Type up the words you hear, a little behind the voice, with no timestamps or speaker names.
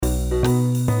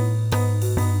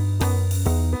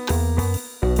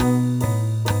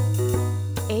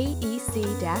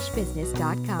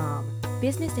AECbusiness.com.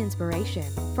 Business inspiration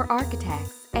for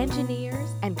architects,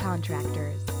 engineers, and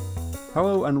contractors.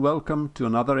 Hello and welcome to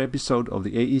another episode of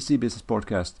the AEC Business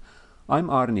Podcast. I'm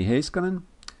Arni Heiskanen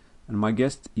and my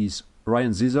guest is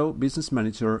Ryan Zizzo, Business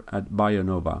Manager at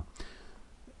Bionova.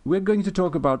 We're going to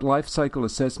talk about life cycle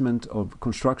assessment of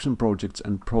construction projects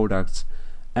and products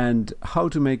and how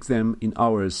to make them in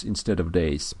hours instead of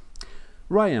days.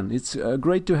 Ryan, it's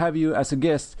great to have you as a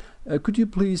guest. Could you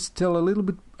please tell a little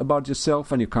bit about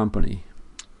yourself and your company?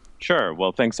 Sure.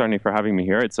 Well, thanks, Arnie, for having me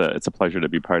here. It's a pleasure to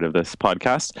be part of this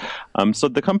podcast. So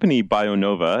the company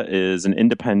Bionova is an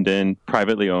independent,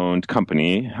 privately owned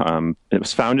company. It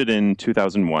was founded in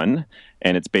 2001,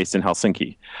 and it's based in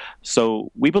Helsinki.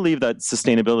 So we believe that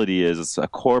sustainability is a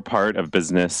core part of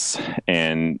business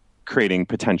and creating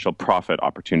potential profit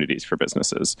opportunities for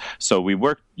businesses. So we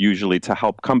work usually to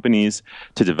help companies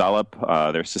to develop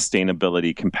their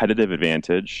sustainability competitive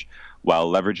advantage while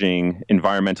leveraging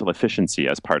environmental efficiency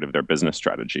as part of their business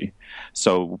strategy.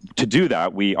 So to do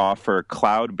that, we offer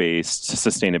cloud-based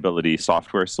sustainability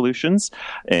software solutions,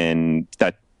 and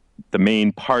that the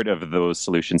main part of those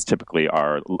solutions typically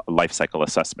are life cycle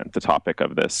assessment, the topic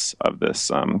of this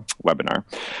webinar.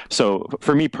 So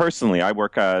for me personally, I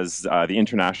work as the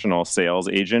international sales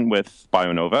agent with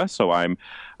Bionova. So I'm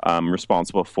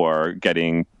responsible for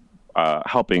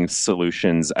helping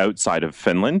solutions outside of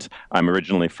Finland. I'm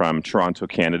originally from Toronto,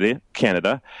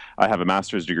 Canada. I have a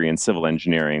master's degree in civil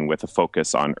engineering with a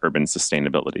focus on urban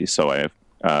sustainability. So I have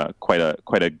quite a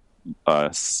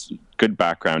good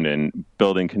background in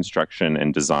building construction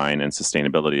and design and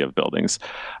sustainability of buildings.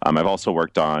 I've also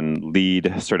worked on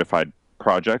LEED certified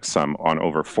projects, on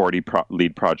over 40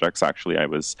 LEED projects. Actually, I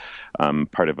was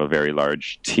part of a very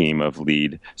large team of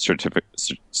LEED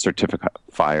certifiers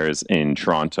in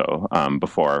Toronto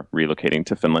before relocating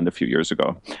to Finland a few years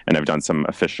ago. And I've done some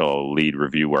official LEED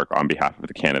review work on behalf of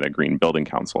the Canada Green Building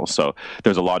Council. So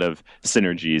there's a lot of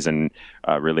synergies and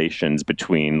relations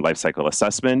between life cycle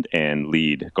assessment and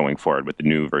LEED going forward with the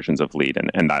new versions of LEED.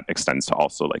 And that extends to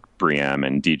also like BREEAM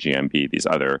and DGNB, these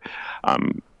other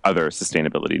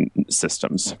sustainability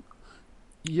systems.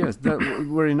 Yes, that's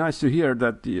very nice to hear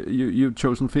that you've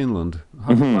chosen Finland.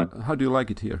 How do you like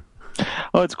it here?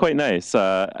 Oh, it's quite nice.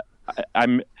 A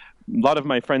lot of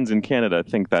my friends in Canada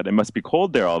think that it must be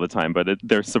cold there all the time, but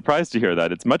they're surprised to hear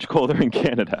that it's much colder in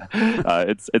Canada.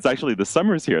 It's actually the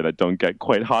summers here that don't get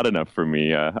quite hot enough for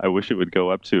me. I wish it would go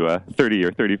up to 30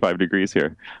 or 35 degrees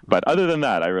here. But other than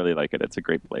that, I really like it. It's a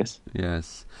great place.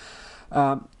 Yes.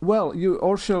 Well, you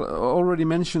also already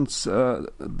mentioned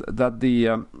that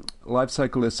the life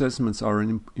cycle assessments are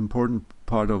an important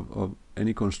part of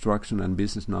any construction and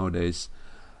business nowadays.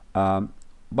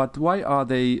 But why are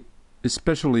they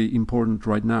especially important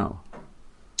right now?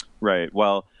 Right.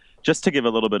 Well, just to give a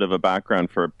little bit of a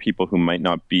background for people who might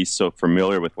not be so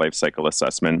familiar with life cycle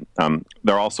assessment,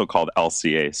 they're also called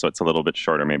LCA, so it's a little bit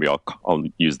shorter. Maybe I'll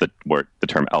use the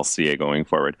term LCA going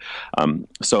forward.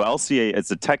 So LCA is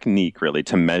a technique really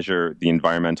to measure the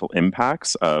environmental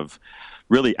impacts of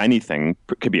really anything.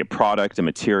 It could be a product, a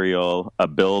material, a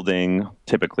building.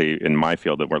 Typically in my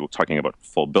field, that we're talking about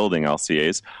full building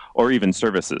LCAs, or even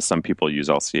services. Some people use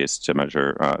LCAs to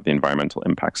measure the environmental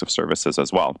impacts of services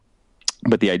as well.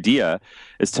 But the idea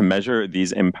is to measure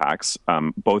these impacts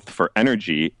both for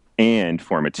energy and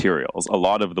for materials. A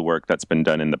lot of the work that's been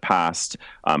done in the past,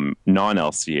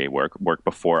 non-LCA work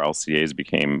before LCAs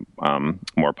became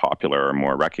more popular or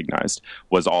more recognized,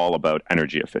 was all about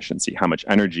energy efficiency, how much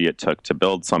energy it took to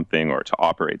build something or to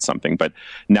operate something. But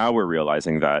now we're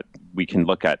realizing that we can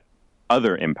look at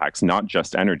other impacts, not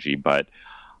just energy, but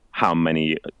how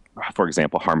many, for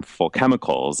example, harmful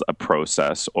chemicals a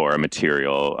process or a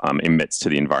material emits to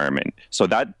the environment. So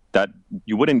that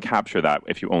you wouldn't capture that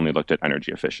if you only looked at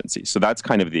energy efficiency. So that's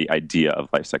kind of the idea of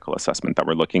life cycle assessment, that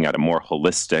we're looking at a more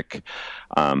holistic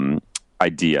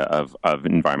idea of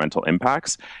environmental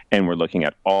impacts, and we're looking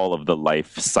at all of the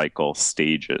life cycle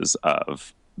stages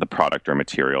of the product or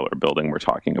material or building we're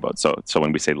talking about. So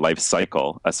when we say life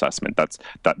cycle assessment,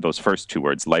 those first two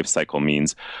words, life cycle,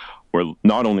 means we're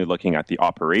not only looking at the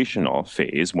operational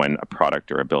phase when a product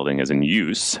or a building is in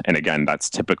use, and again, that's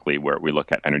typically where we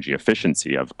look at energy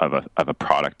efficiency of a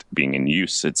product being in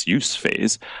use, its use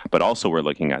phase, but also we're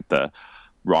looking at the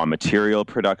raw material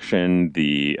production,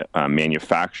 the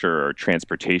manufacture or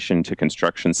transportation to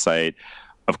construction site,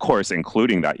 of course,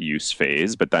 including that use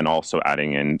phase, but then also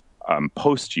adding in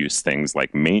post-use things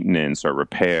like maintenance or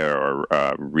repair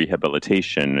or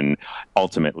rehabilitation, and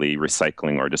ultimately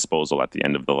recycling or disposal at the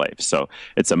end of the life. So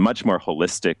it's a much more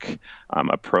holistic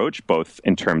approach, both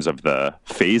in terms of the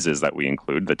phases that we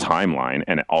include, the timeline,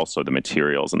 and also the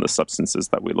materials and the substances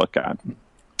that we look at.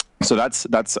 So that's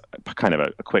kind of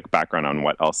a quick background on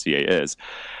what LCA is.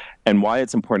 And why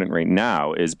it's important right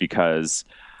now is because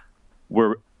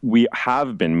we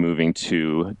have been moving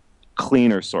to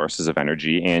cleaner sources of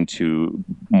energy and to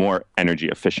more energy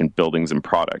efficient buildings and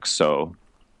products. So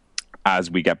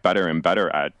as we get better and better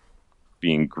at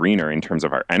being greener in terms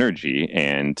of our energy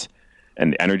and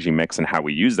the energy mix and how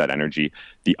we use that energy,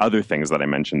 the other things that I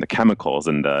mentioned, the chemicals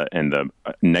and the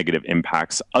negative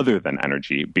impacts other than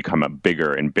energy, become a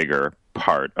bigger and bigger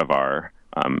part of our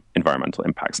environmental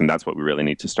impacts, and that's what we really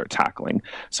need to start tackling.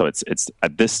 So it's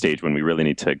at this stage when we really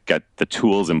need to get the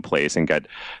tools in place and get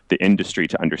the industry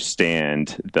to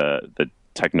understand the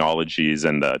technologies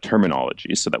and the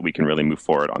terminology so that we can really move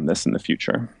forward on this in the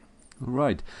future.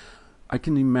 Right. I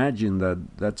can imagine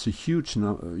that's a huge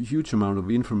amount of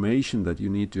information that you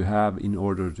need to have in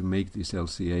order to make this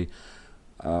LCA.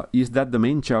 Is that the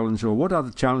main challenge, or what are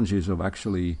the challenges of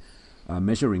actually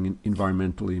measuring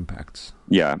environmental impacts?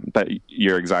 Yeah, but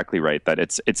you're exactly right that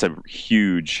it's a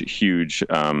huge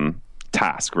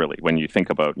task, really. When you think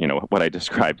about, what I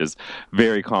described as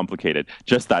very complicated,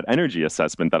 just that energy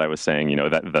assessment that I was saying,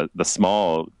 that the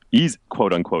small, easy,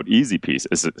 quote unquote, easy piece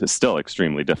is still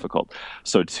extremely difficult.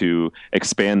 So to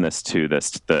expand this to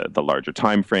the larger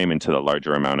time frame and to the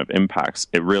larger amount of impacts,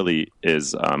 it really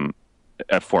is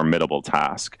a formidable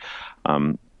task.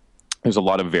 There's a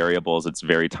lot of variables. It's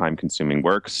very time-consuming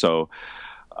work. So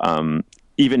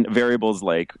even variables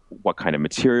like what kind of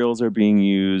materials are being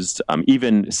used,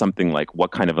 even something like what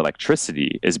kind of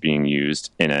electricity is being used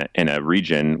in a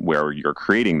region where you're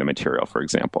creating the material, for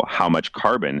example. How much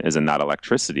carbon is in that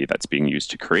electricity that's being used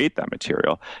to create that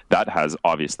material? That has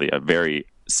obviously a very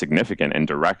significant and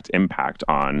direct impact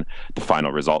on the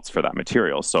final results for that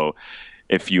material. So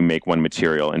if you make one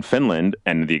material in Finland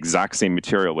and the exact same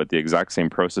material with the exact same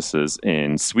processes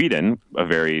in Sweden, a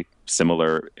very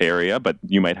similar area, but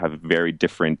you might have very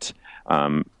different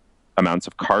amounts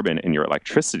of carbon in your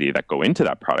electricity that go into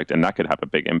that product, and that could have a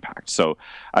big impact. So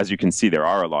as you can see, there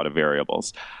are a lot of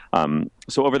variables.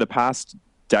 So over the past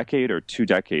decade or 2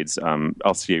 decades, when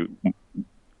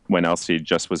LCA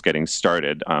just was getting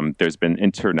started, there's been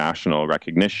international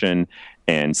recognition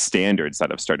and standards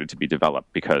that have started to be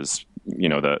developed because,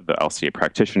 the LCA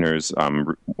practitioners,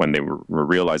 when they were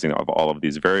realizing of all of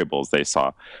these variables, they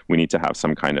saw we need to have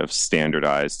some kind of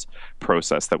standardized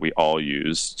process that we all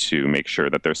use to make sure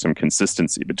that there's some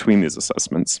consistency between these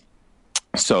assessments.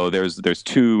 So there's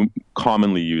 2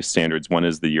 commonly used standards. One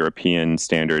is the European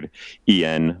standard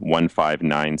EN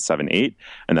 15978,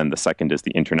 and then the second is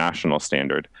the international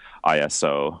standard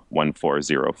ISO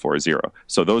 14040.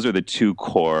 So those are the 2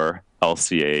 core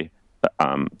LCA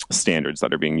standards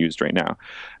that are being used right now.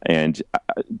 And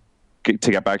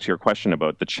to get back to your question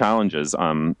about the challenges,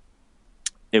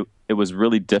 it was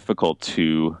really difficult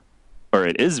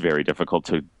it is very difficult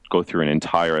to go through an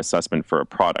entire assessment for a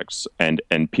product, and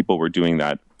people were doing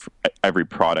that for every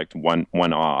product one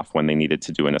off when they needed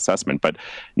to do an assessment. But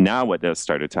now what has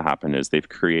started to happen is they've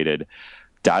created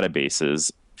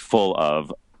databases full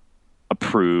of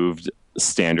approved,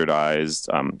 standardized,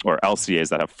 or LCAs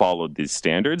that have followed these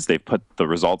standards. They've put the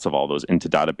results of all those into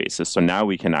databases. So now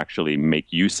we can actually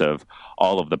make use of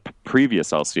all of the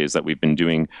previous LCAs that we've been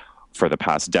doing for the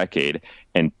past decade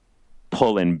and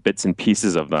pull in bits and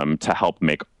pieces of them to help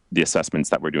make the assessments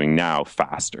that we're doing now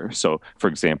faster. So, for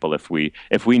example, if we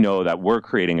know that we're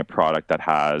creating a product that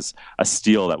has a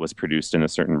steel that was produced in a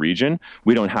certain region,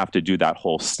 we don't have to do that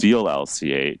whole steel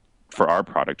LCA for our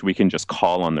product. We can just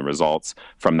call on the results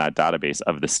from that database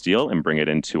of the steel and bring it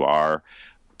into our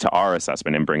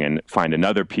assessment and find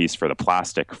another piece for the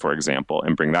plastic, for example,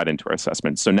 and bring that into our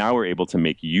assessment. So now we're able to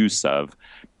make use of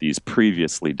these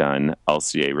previously done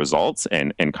LCA results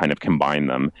and kind of combine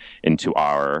them into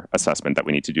our assessment that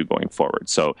we need to do going forward.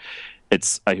 So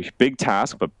it's a big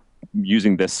task, but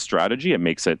using this strategy, it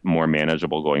makes it more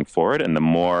manageable going forward. And the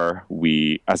more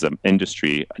we, as an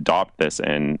industry, adopt this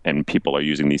and people are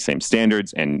using these same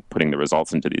standards and putting the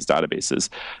results into these databases,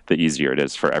 the easier it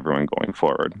is for everyone going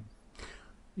forward.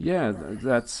 Yeah,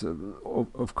 that's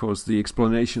of course the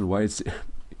explanation why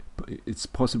it's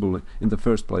possible in the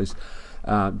first place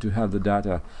to have the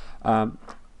data.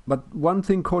 But one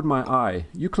thing caught my eye.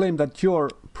 You claim that your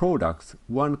product,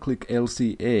 One-Click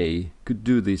LCA, could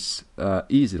do this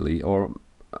easily, or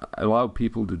allow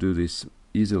people to do this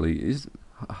easily.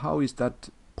 How is that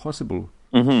possible?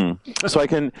 So I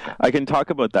can talk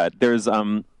about that. There's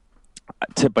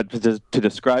to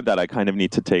describe that, I kind of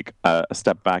need to take a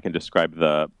step back and describe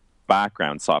the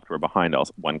background software behind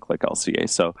One-Click LCA.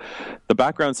 So the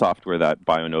background software that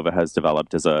BioNova has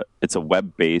developed is it's a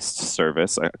web-based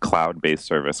service, a cloud-based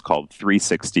service called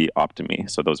 360 Optimi.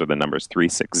 So those are the numbers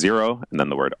 360 and then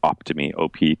the word Optimi,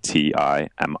 OPTIMI.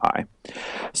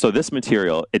 So this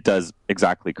material, it does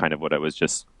exactly kind of what I was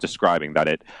just describing, that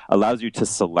it allows you to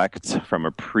select from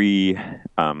a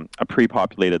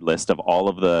pre-populated list of all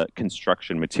of the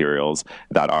construction materials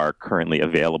that are currently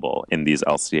available in these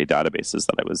LCA databases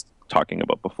that I was talking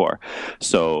about before.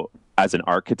 So as an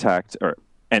architect,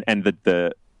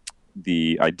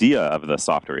 the idea of the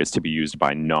software is to be used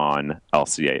by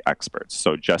non-LCA experts.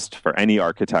 So just for any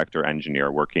architect or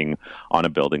engineer working on a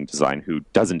building design who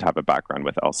doesn't have a background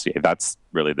with LCA, that's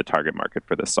really the target market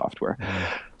for this software.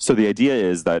 So the idea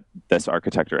is that this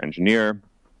architect or engineer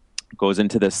goes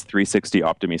into this 360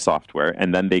 Optimi software,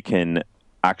 and then they can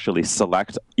actually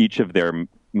select each of their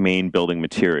main building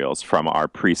materials from our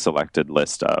pre-selected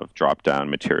list of drop-down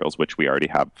materials, which we already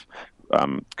have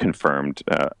confirmed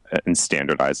and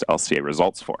standardized LCA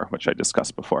results for, which I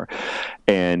discussed before.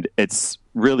 And it's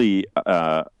really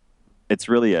a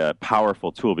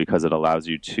powerful tool because it allows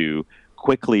you to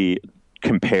quickly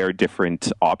compare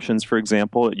different options. For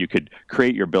example, you could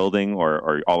create your building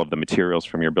or all of the materials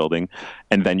from your building,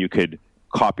 and then you could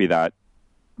copy that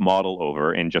model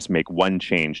over and just make one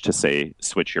change to, say,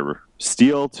 switch your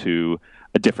steel to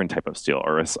a different type of steel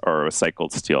or a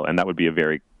recycled steel. And that would be a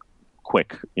very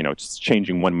quick, just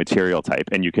changing one material type,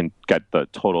 and you can get the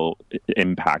total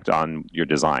impact on your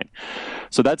design.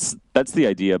 So that's the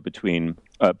idea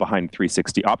behind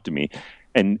 360 Optimi,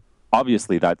 and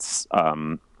obviously that's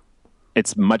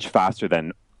it's much faster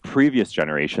than previous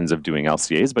generations of doing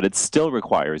LCAs, but it still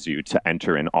requires you to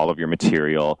enter in all of your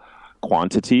material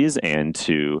quantities and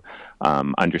to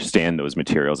understand those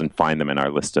materials and find them in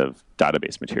our list of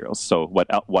database materials. So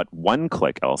what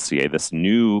One-Click LCA, this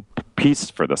new piece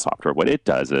for the software, what it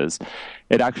does is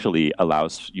it actually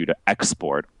allows you to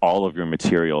export all of your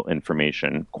material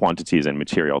information, quantities and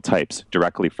material types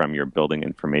directly from your building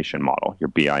information model, your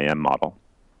BIM model.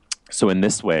 So in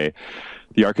this way,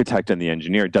 the architect and the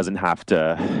engineer doesn't have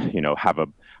to,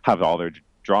 have all their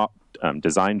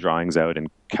design drawings out and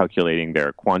calculating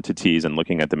their quantities and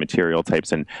looking at the material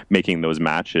types and making those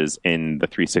matches in the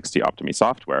 360 Optimi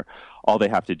software. All they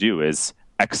have to do is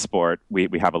export.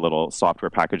 We have a little software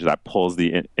package that pulls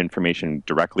the information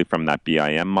directly from that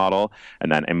BIM model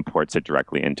and then imports it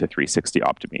directly into 360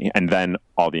 Optimi. And then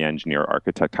all the engineer or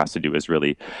architect has to do is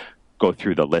really go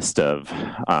through the list of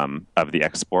the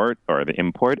export or the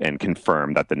import and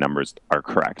confirm that the numbers are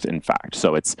correct, in fact.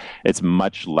 So it's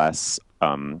much less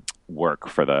work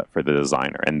for the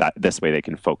designer, and that this way they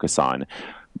can focus on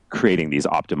creating these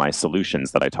optimized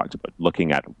solutions that I talked about,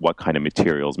 looking at what kind of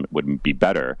materials would be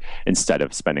better instead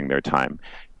of spending their time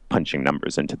punching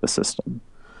numbers into the system.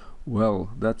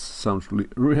 Well, that sounds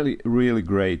really, really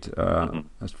great,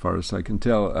 as far as I can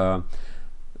tell.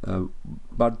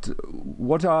 But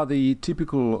what are the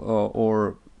typical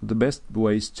or the best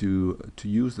ways to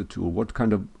use the tool? What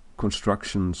kind of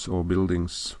constructions or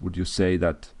buildings would you say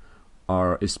that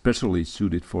are especially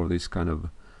suited for this kind of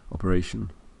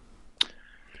operation?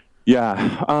 Yeah,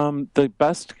 the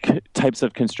best types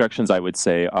of constructions I would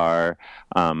say are,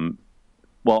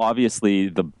 obviously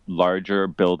the larger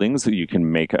buildings you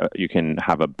can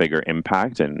have a bigger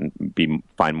impact and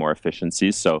find more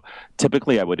efficiencies. So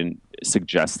typically I wouldn't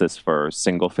suggest this for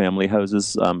single family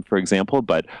houses, for example,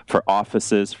 but for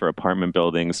offices, for apartment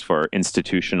buildings, for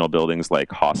institutional buildings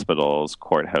like hospitals,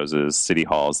 courthouses, city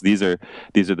halls, these are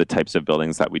the types of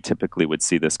buildings that we typically would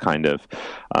see this kind of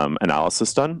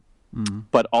analysis done.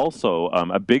 But also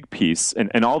a big piece,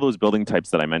 and all those building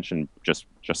types that I mentioned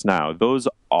just now, those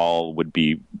all would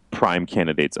be prime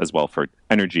candidates as well for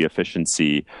energy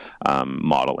efficiency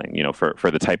modeling, for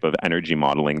the type of energy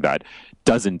modeling that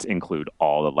doesn't include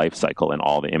all the life cycle and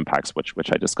all the impacts,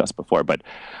 which I discussed before. But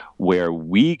where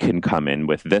we can come in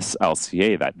with this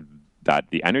LCA that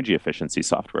the energy efficiency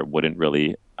software wouldn't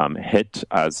really hit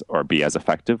as or be as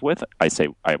effective with,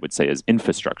 I would say is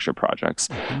infrastructure projects.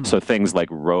 So things like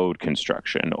road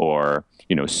construction or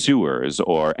sewers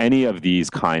or any of these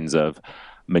kinds of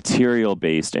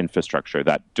material-based infrastructure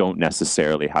that don't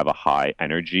necessarily have a high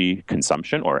energy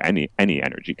consumption or any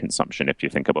energy consumption if you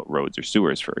think about roads or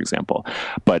sewers, for example.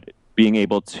 But being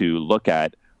able to look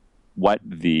at what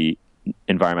the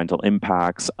environmental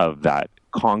impacts of that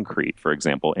concrete, for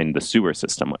example, in the sewer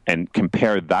system and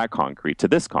compare that concrete to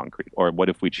this concrete? Or what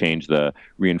if we change the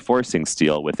reinforcing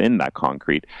steel within that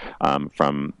concrete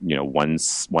from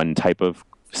one type of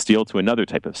steel to another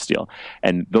type of steel?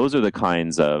 And those are the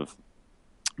kinds of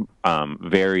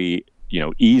very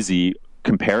easy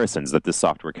comparisons that this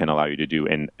software can allow you to do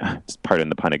in, pardon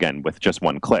the pun again, with just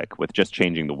one click, with just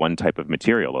changing the one type of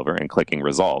material over and clicking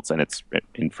results, and it's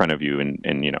in front of you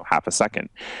in half a second,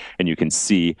 and you can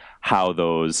see how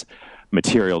those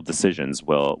material decisions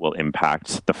will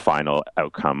impact the final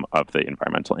outcome of the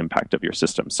environmental impact of your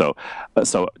system. So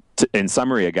in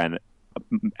summary, again,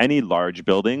 any large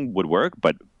building would work,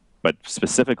 but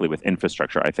specifically with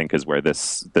infrastructure, I think is where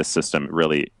this system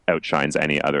really outshines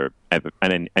any other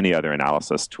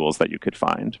analysis tools that you could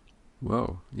find.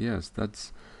 Wow, yes,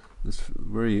 that's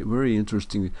very, very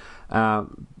interesting,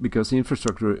 because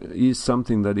infrastructure is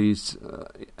something that is,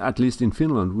 at least in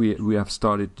Finland, we have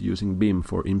started using BIM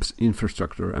for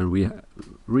infrastructure, and we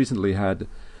recently had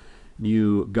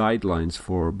new guidelines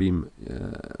for BIM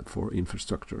for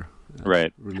infrastructure.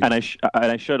 Right. And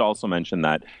I should also mention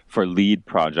that for LEED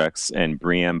projects and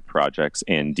BREEAM projects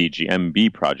and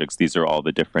DGNB projects, these are all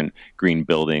the different green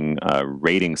building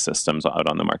rating systems out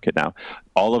on the market now.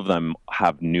 All of them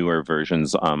have newer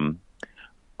versions,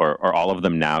 or all of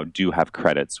them now do have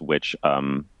credits which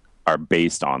are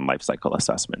based on life cycle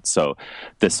assessment. So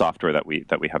this software that we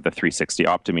have, the 360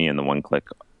 Optimy and the One-Click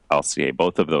LCA,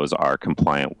 both of those are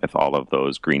compliant with all of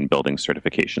those green building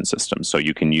certification systems. So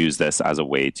you can use this as a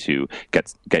way to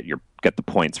get the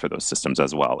points for those systems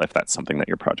as well, if that's something that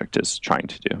your project is trying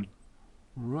to do.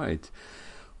 Right.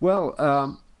 Well,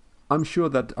 I'm sure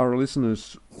that our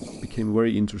listeners became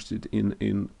very interested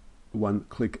in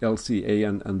One-Click LCA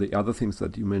and the other things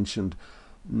that you mentioned.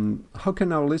 How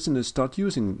can our listeners start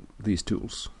using these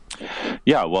tools?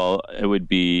 Yeah, well,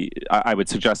 I would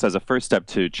suggest as a first step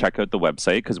to check out the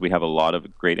website, because we have a lot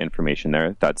of great information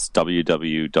there. That's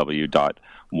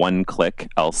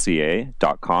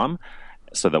www.oneclicklca.com.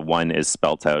 So the one is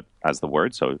spelt out as the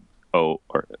word, so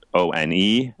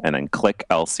O-N-E, and then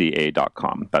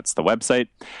clicklca.com. That's the website.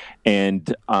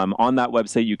 And on that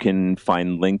website, you can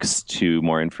find links to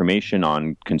more information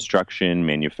on construction,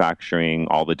 manufacturing,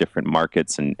 all the different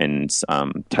markets and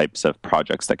types of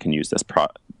projects that can use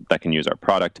that can use our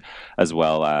product, as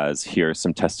well as hear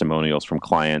some testimonials from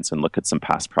clients and look at some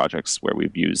past projects where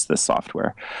we've used this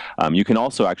software. You can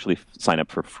also actually sign up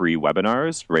for free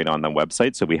webinars right on the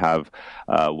website. So we have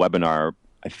a webinar,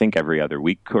 I think every other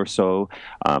week or so,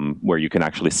 where you can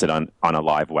actually sit on a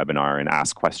live webinar and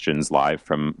ask questions live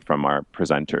from our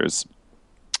presenters.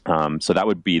 So that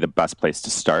would be the best place to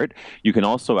start. You can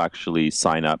also actually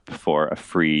sign up for a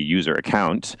free user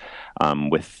account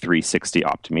with 360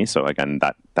 Optimy. So again,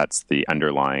 that's the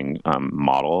underlying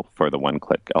model for the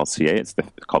One-Click LCA. It's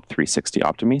called 360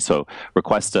 Optimy. So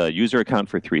request a user account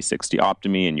for 360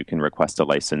 Optimy, and you can request a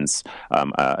license,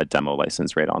 a demo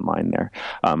license right online there.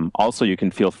 Also, you can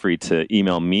feel free to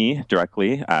email me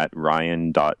directly at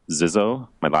ryan.zizzo.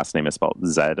 My last name is spelled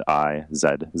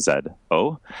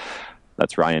Z-I-Z-Z-O.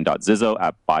 That's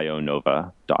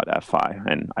ryan.zizzo@bionova.fi,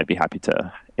 and I'd be happy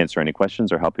to answer any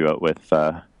questions or help you out with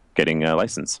getting a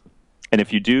license. And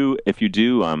if you do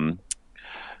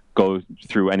go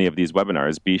through any of these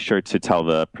webinars, be sure to tell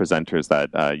the presenters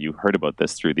that you heard about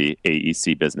this through the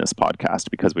AEC Business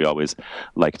Podcast, because we always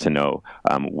like to know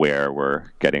where we're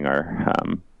getting our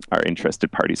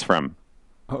interested parties from.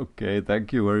 Okay,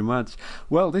 thank you very much.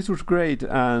 Well, this was great,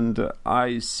 and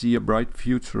I see a bright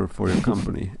future for your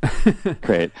company.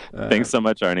 Great. Thanks so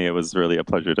much, Arnie. It was really a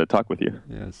pleasure to talk with you.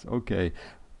 Yes, okay.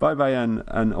 Bye-bye,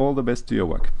 and all the best to your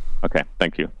work. Okay,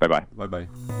 thank you. Bye-bye. Bye-bye.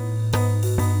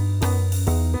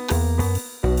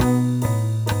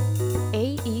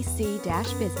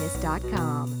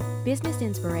 AEC-business.com. Business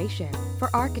inspiration for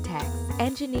architects,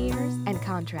 engineers, and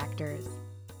contractors.